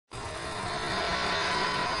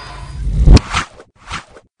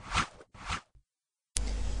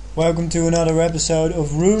Welcome to another episode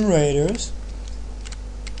of Room Raiders.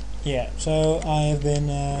 Yeah, so I have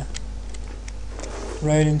been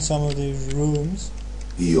raiding some of these rooms.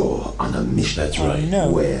 You're on a mission. That's right.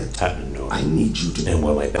 No. Where? Tappendorf. I need you to. And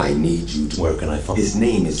where am I? I need you to. Where can I find? His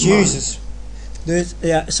name is Jesus. This,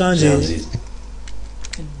 yeah, sounds easy. easy.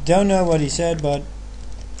 Don't know what he said, but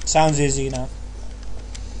sounds easy enough.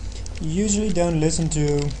 Usually don't listen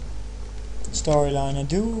to storyline. I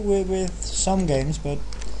do with some games, but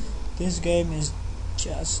this game is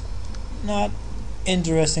just not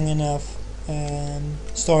interesting enough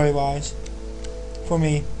story-wise for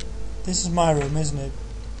me. This is my room, isn't it?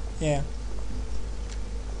 Yeah.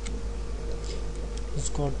 It's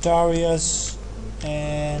called Darius,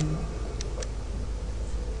 and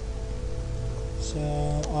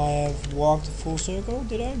so I have walked a full circle.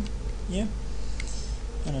 Did I? Yeah.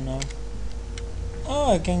 I don't know.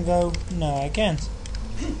 Oh, I can go. No, I can't.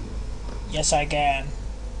 Yes, I can.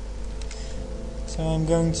 So I'm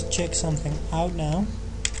going to check something out now.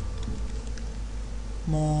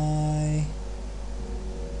 My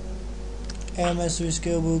Air Mastery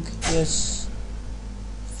skill book, yes.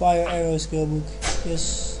 Fire Arrow skill book,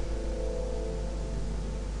 yes.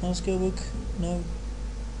 No skill book? No.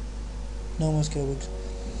 No more skill books.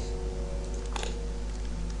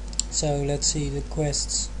 So let's see the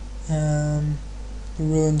quests. The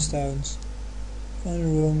rune stones. Find a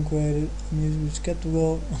room created. I'm usually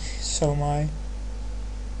skeptical. So am I.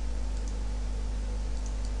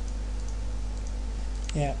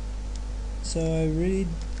 Yeah. So I really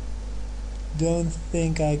don't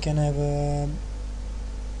think I can have a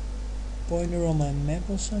pointer on my map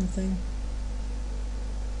or something.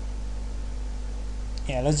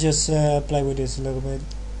 Yeah, let's just play with this a little bit.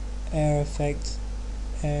 Air effect.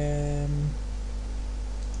 Yeah,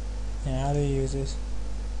 how do you use this?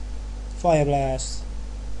 Fire blast.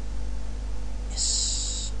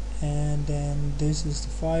 Yes. And then this is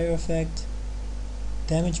the fire effect.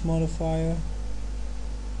 Damage modifier.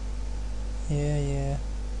 Yeah.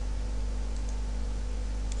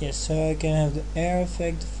 Yes, so I can have the air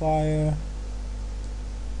effect, fire.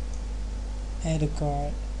 Add a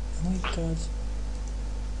card. How many cards?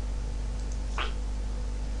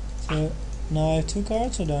 So now I have 2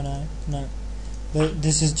 cards, or don't I? No.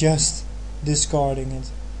 This is just discarding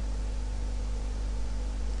it.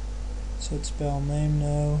 Set spell name,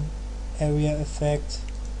 no. Area effect.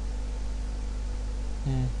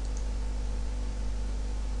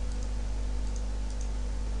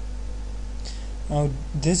 Oh,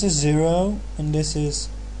 this is 0 and this is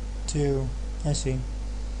 2. I see.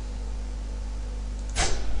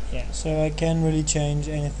 Yeah, so I can't really change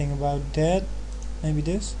anything about that. Maybe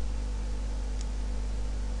this?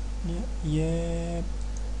 Yeah.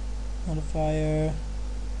 Modifier.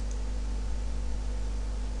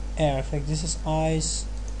 Air effect. This is ice,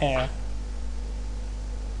 air.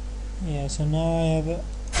 Yeah, so now I have a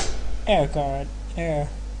air card. Air.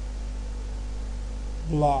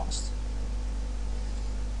 Blast.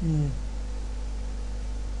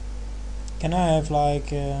 Can I have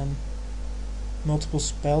like multiple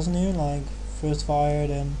spells in here, like first fire,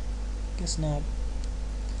 then guess not.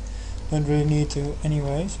 Don't really need to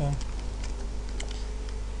anyway, so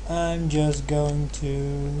I'm just going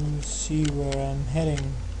to see where I'm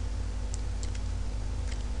heading.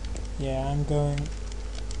 Yeah, I'm going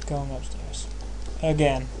upstairs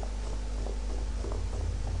again.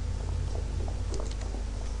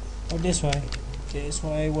 Oh, this way. This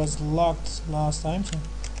way was locked last time, so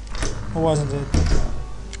or wasn't it?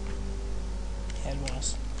 Yeah, it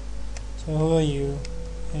was. So who are you?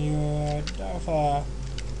 You're Darva.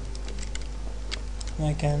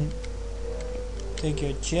 I can take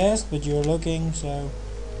your chest, but you're looking, so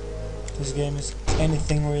this game is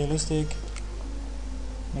anything realistic.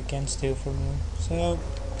 I can steal from you. So,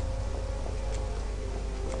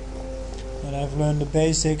 when I've learned the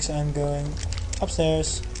basics, I'm going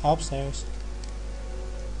upstairs.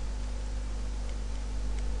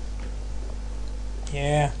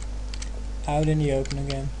 Yeah, out in the open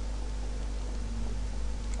again.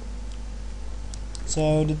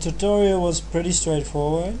 So the tutorial was pretty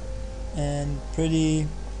straightforward and pretty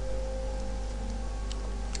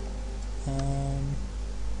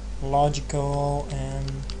logical,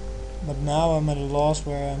 but now I'm at a loss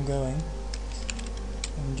where I'm going.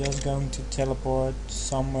 I'm just going to teleport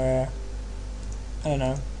somewhere. I don't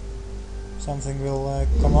know. Something will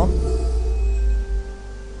come up.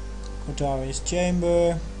 Otari's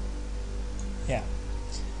chamber. Yeah,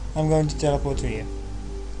 I'm going to teleport to here.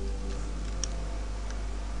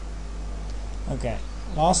 Okay,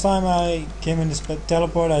 last time I came in this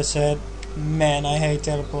teleport I said, man, I hate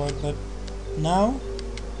teleport, but now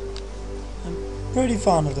I'm pretty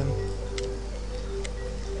fond of them.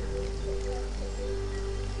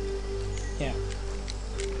 Yeah.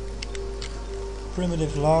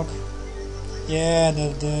 Primitive lock. Yeah,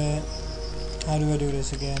 the how do I do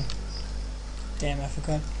this again? Damn, I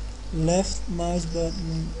forgot. Left mouse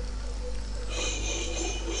button.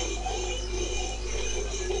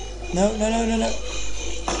 No.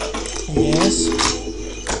 Yes.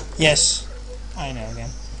 Yes. I know again.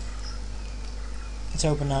 It's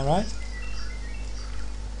open now, right?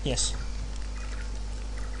 Yes.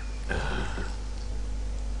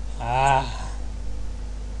 Ah.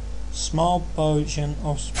 Small potion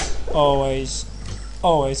always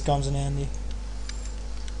comes in handy.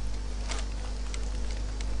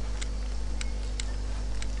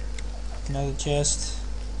 Another chest.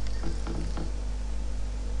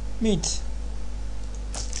 Meat.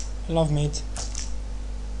 I love meat.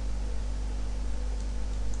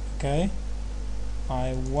 Okay.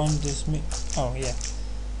 I want this meat. Oh yeah.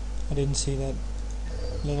 I didn't see that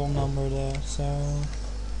little number there. So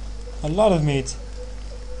a lot of meat.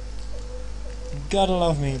 Gotta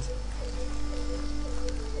love meat.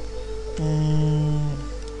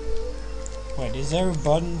 Wait, is there a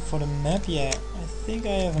button for the map? Yeah, I think I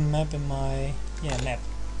have a map in my... yeah, map.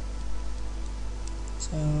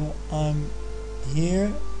 So I'm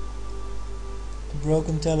here. The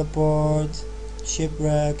broken teleport,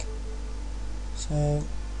 shipwreck. So,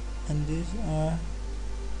 and these are...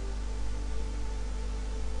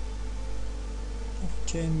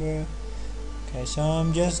 chamber. Okay, so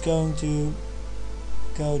I'm just going to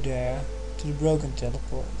go there to the broken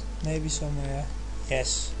teleport. Maybe somewhere.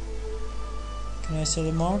 Yes. Can I set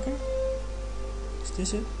a marker? Is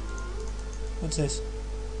this it? What's this?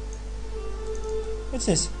 What's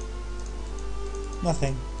this?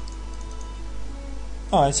 Nothing.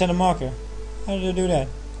 Oh, I set a marker. How did I do that?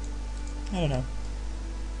 I don't know.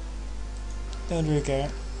 Don't really care.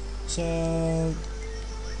 So,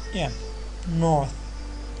 yeah, north.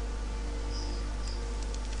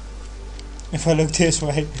 If I look this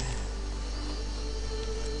way.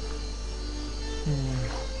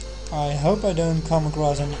 I hope I don't come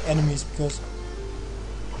across any enemies because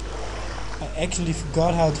I actually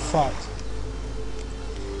forgot how to fight.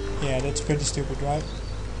 Yeah, that's pretty stupid, right?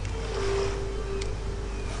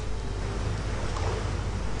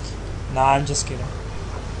 Nah, I'm just kidding.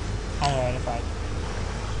 I know how to fight.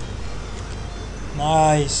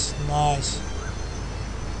 Nice, nice.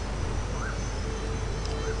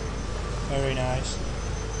 Very nice.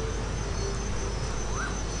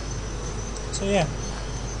 So yeah,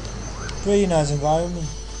 pretty nice environment.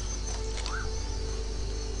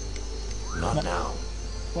 Not now.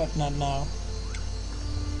 What? Not now?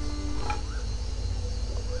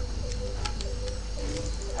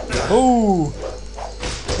 Oh!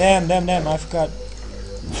 Damn! I forgot.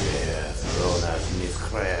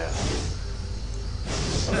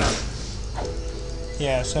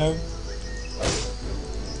 Yeah. So.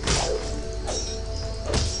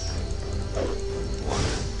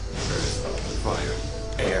 Fire.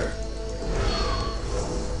 Air.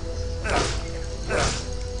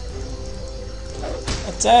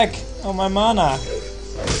 Attack! Oh, my mana!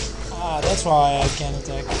 Ah, that's why I can't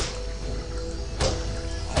attack.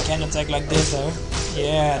 I can't attack like this though.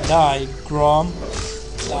 Yeah, die, Grom.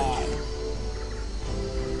 Die.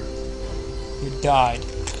 You died.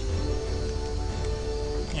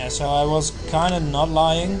 Yeah, so I was kinda not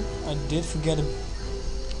lying. I did forget a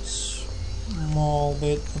small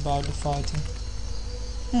bit about the fighting.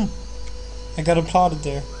 I got applauded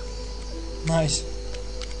there. Nice.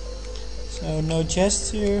 So no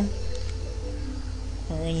chests here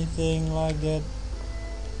or anything like that.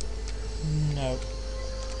 No.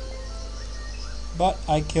 But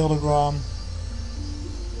I killed a Grom.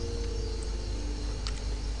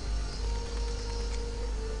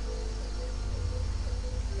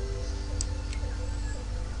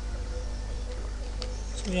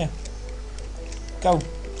 So yeah. Go.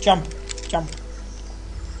 Jump. Jump.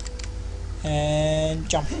 And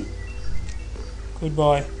jump. Good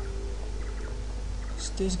boy. Is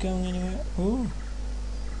this going anywhere? Ooh.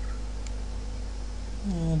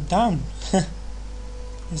 Down.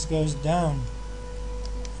 This goes down.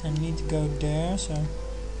 I need to go there, so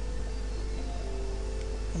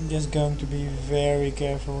I'm just going to be very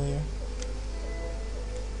careful here.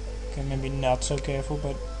 Okay, maybe not so careful,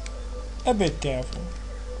 but a bit careful.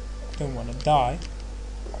 Don't want to die.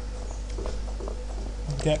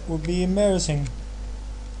 That would be embarrassing.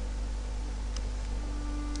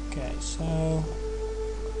 Okay, so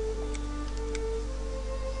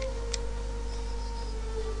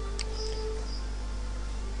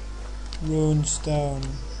rune stone,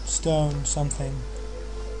 something.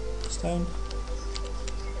 Stone?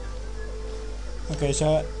 Okay,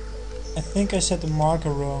 so I think I set the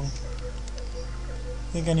marker wrong.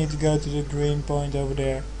 I think I need to go to the green point over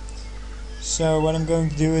there. So what I'm going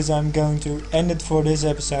to do is I'm going to end it for this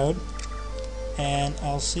episode, and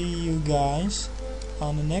I'll see you guys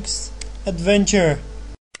on the next adventure.